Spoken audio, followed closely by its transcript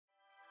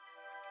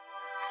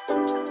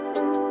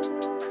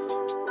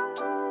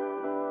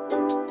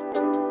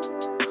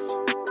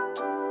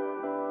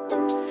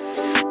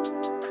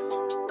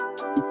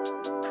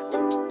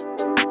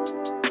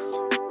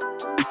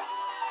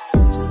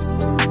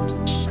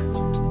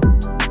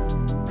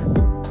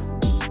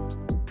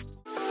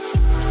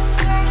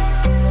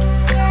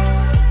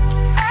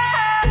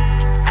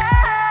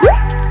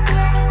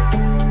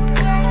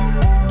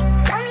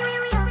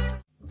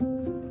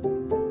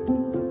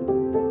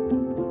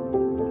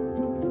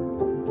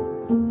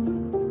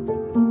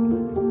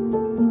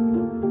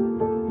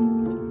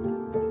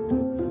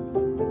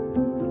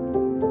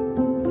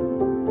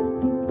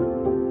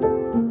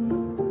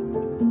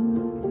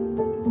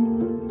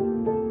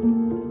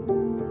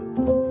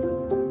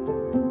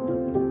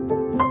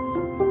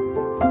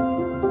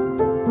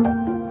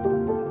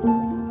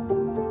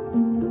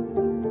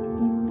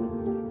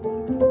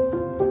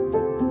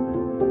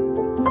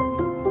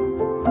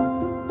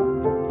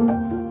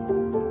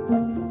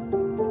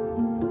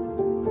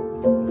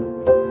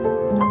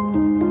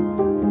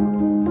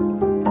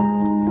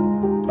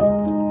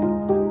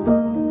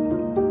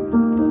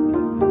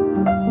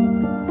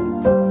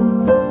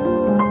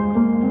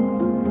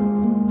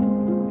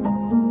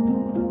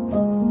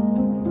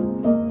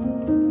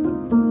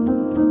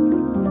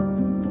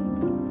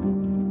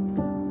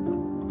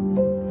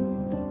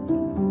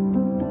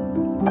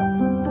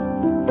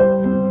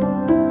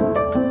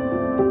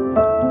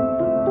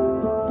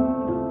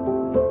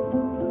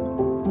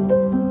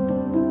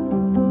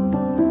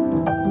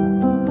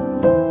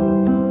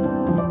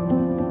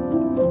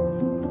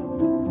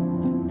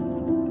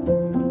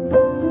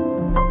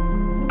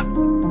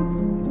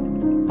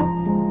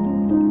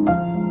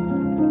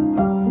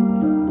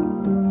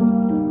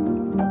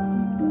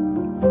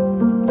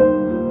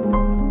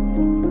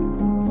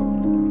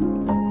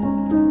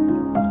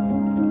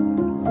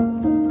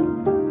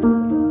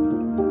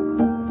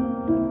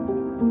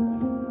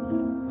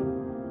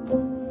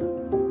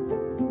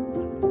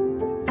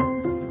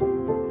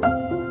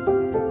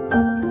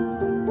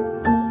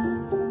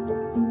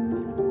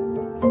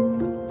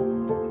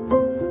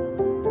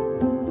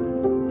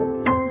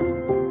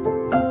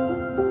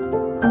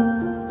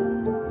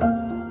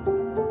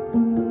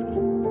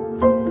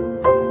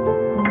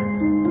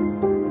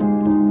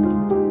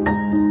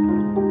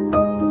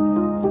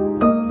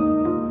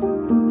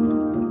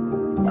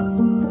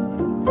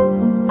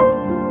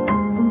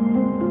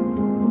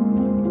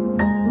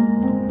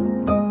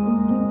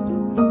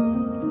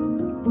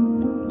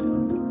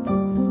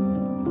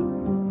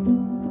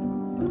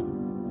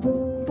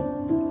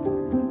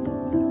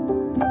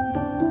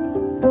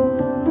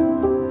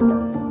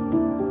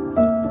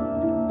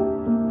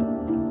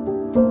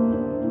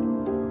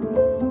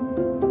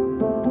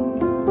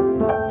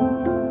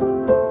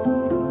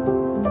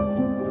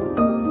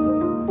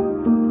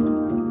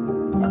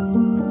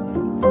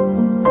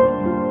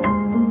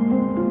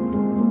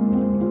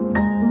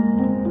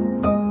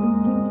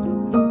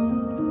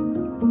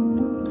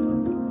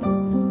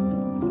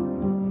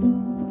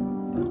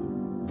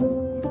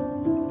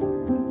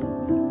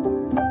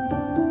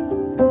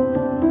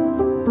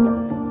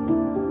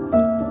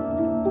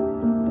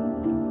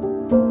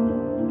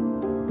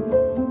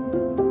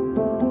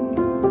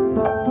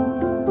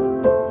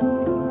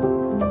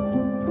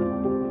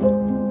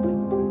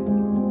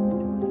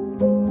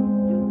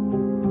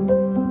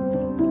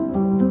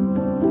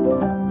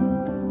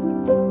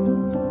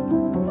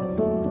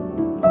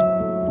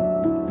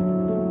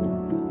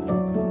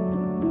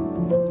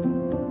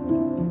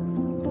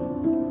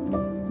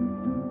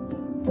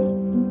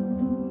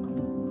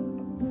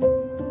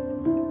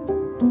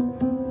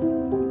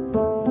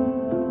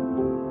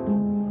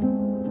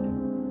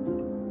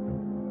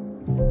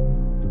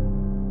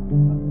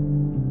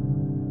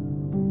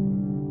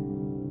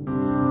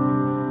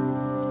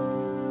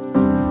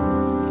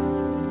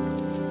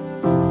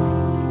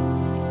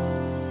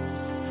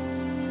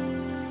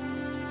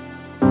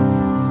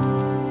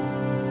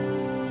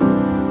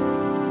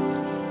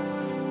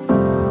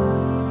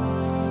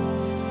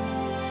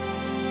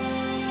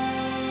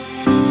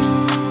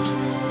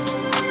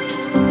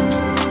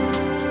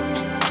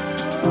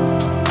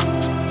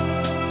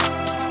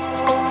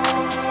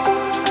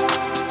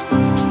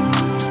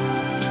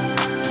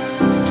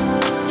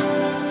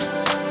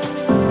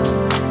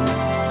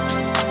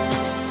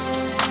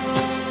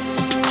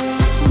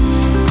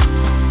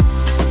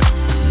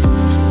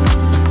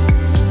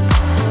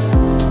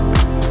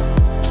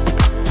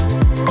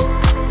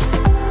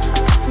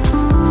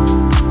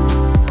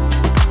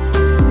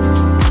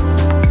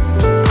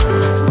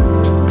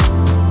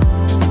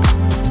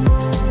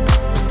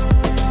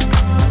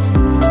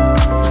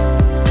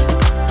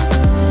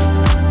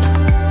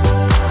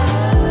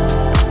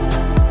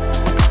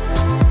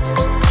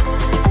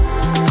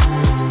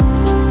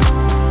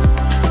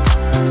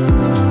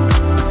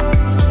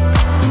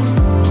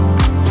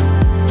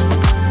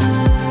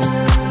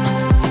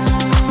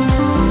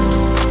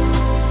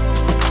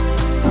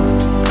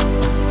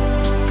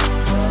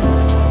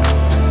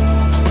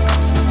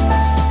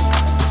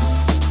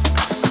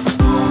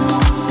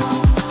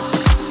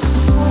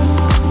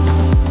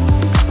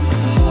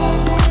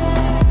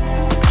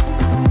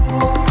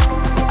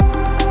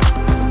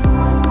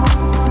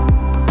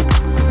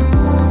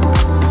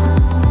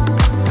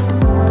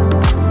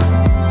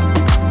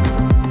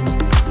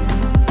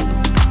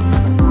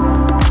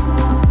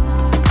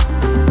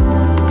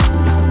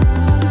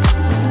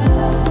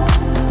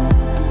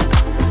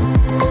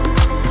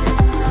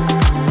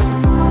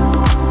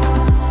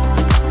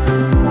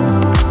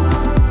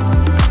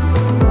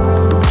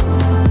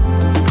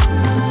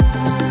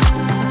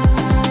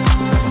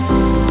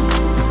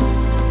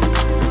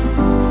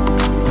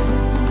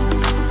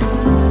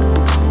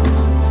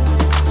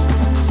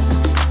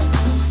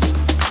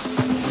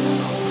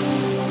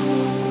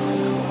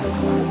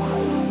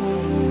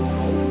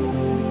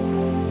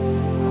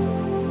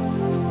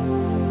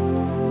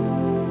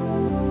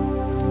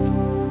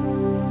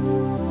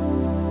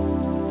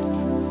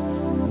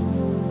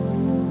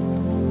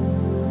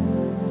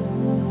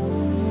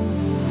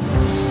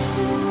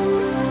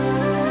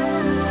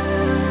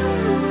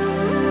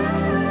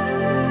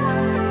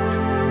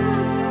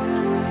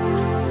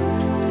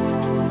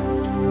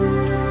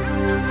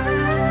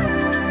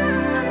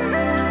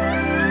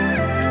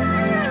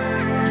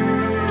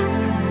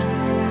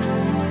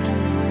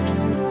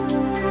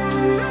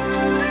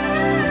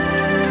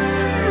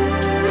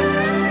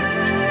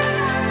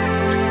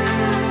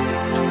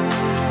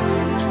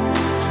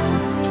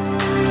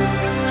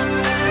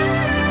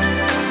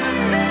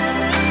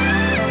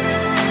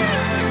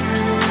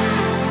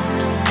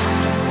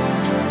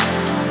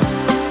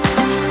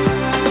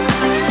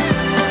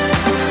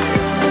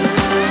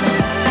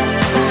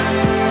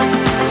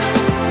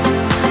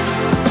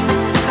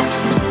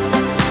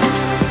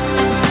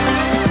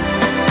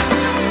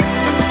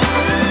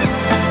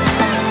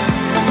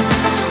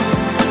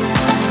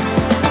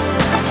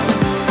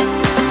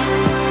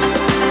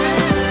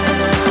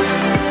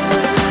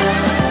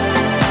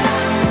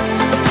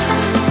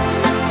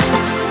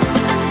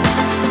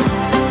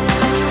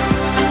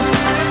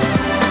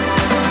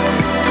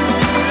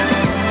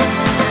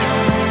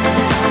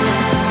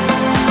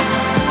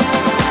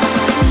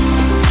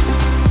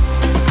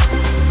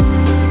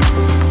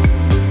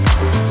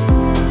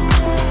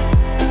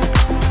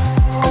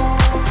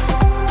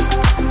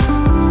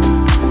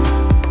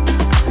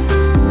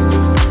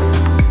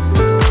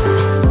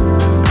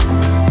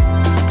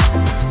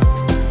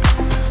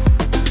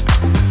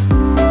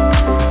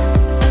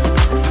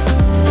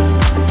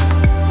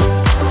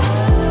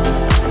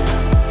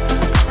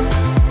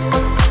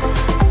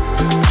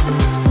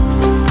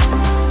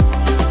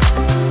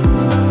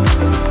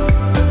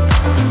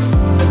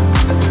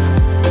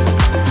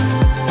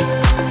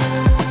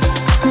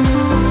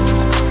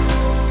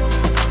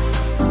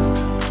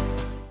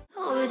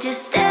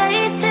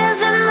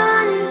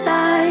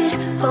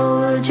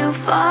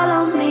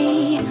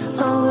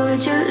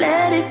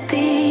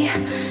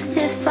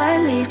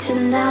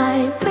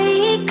tonight.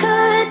 We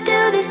could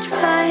do this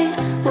right,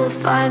 we'll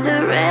find the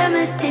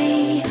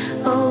remedy.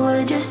 Or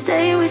would you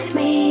stay with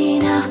me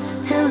now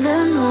till the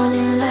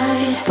morning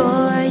light?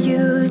 Before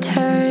you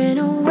turn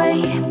away,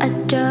 I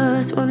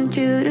just want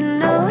you to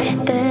know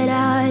that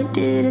I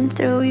didn't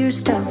throw your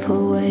stuff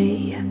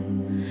away.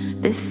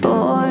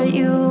 Before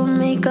you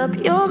make up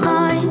your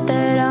mind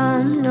that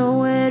I'm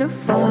nowhere to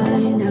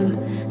find,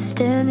 I'm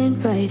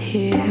standing right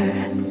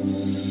here.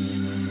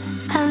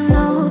 I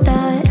know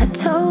that I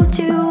told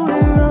you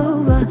we're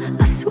over,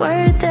 I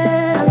swear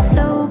that I'm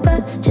sober.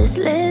 Just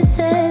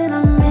listen,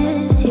 I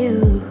miss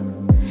you.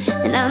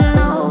 And I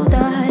know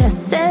that I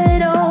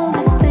said all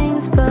these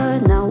things, but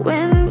now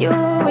when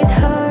you're with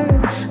her,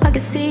 I can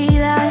see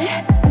that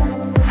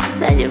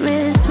you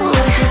miss me.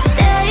 Would you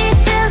stay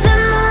till the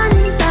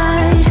morning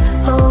light,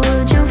 or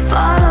would you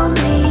follow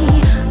me,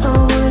 or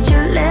would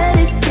you let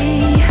it be?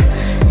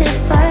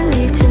 If I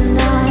leave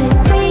tonight,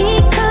 we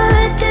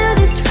could do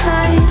this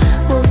right,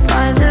 we'll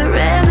find the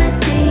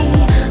remedy.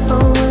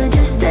 Or would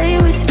you stay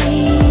with me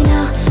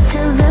now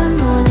till the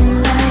morning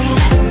light?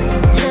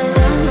 Till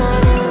the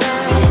morning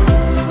light,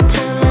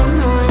 till the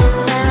morning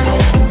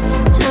light,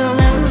 till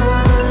the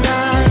morning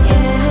light,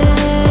 yeah.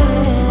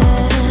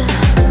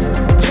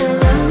 Till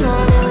the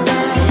morning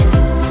light,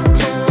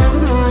 till the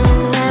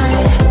morning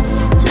light,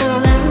 till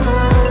the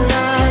morning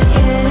light,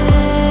 yeah.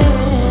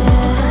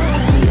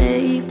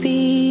 Maybe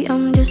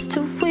I'm just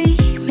too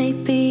weak,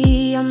 maybe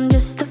I'm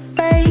just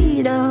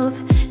afraid of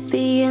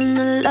being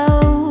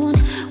alone.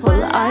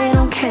 Well, I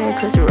don't care,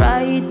 'cause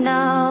right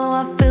now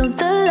I feel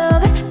the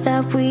love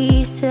that we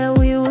said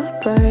we would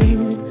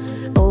burn.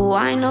 Oh,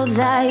 I know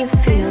that you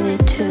feel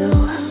it too.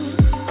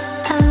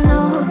 I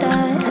know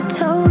that I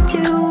told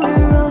you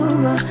we're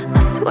over, I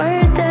swear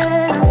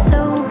that I'm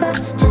sober.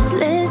 Just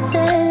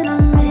listen, I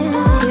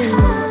miss you.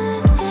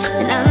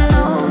 And I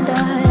know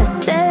that I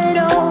said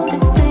all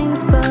these things,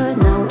 but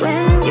now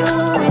when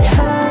you're with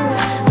her,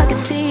 I can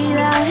see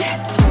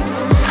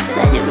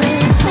that you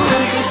miss me.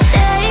 Would you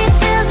stay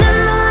till the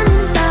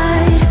morning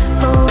light,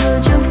 or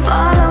would you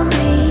follow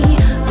me,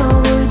 or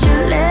would you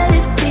let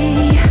it be?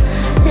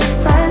 If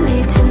I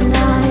leave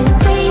tonight,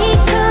 we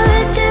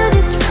could do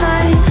this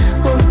right,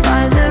 we'll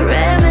find the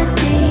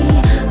remedy.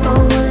 Or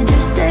would you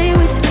stay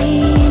with me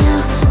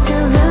now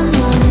till the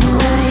morning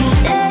light?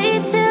 Stay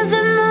till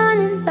the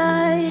morning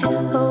light,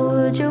 or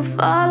would you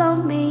follow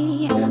me,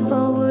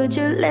 or would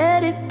you let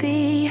it be?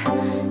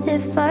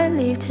 If I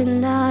leave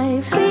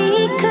tonight, we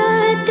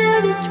could do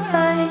this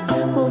right,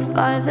 we'll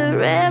find the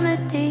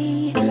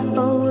remedy.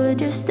 Or would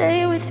you stay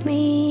with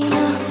me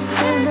now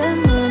till the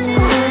morning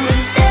light? Would you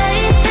stay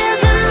till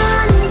the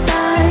morning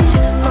light,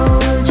 or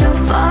would you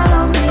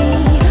follow me,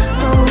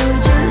 or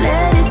would you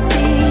let it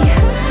be?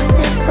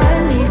 If I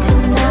leave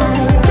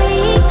tonight, we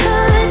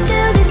could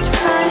do this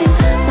right,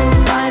 we'll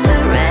find the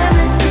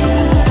remedy.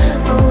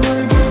 Or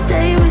would you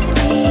stay with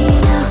me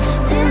now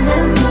till the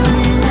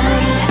morning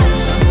light?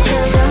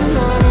 Till the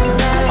morning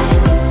light,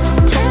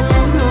 till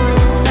the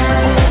morning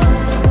light,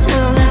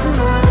 till the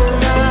morning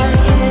light,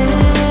 yeah.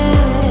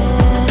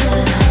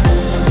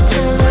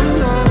 Till the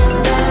morning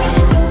light,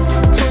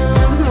 till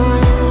the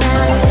morning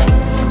light,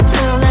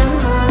 till the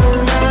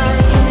morning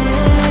light, yeah.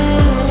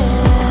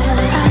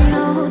 I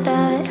know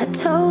that I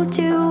told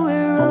you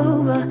we're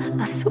over,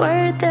 I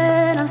swear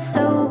that I'm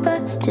sober.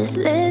 Just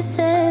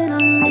listen, I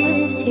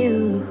miss you.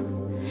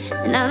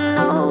 And I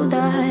know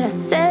that I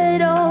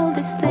said all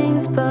these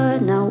things,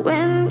 but now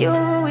when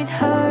you're with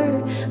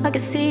her, I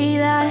can see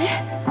that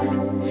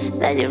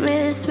you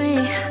miss me.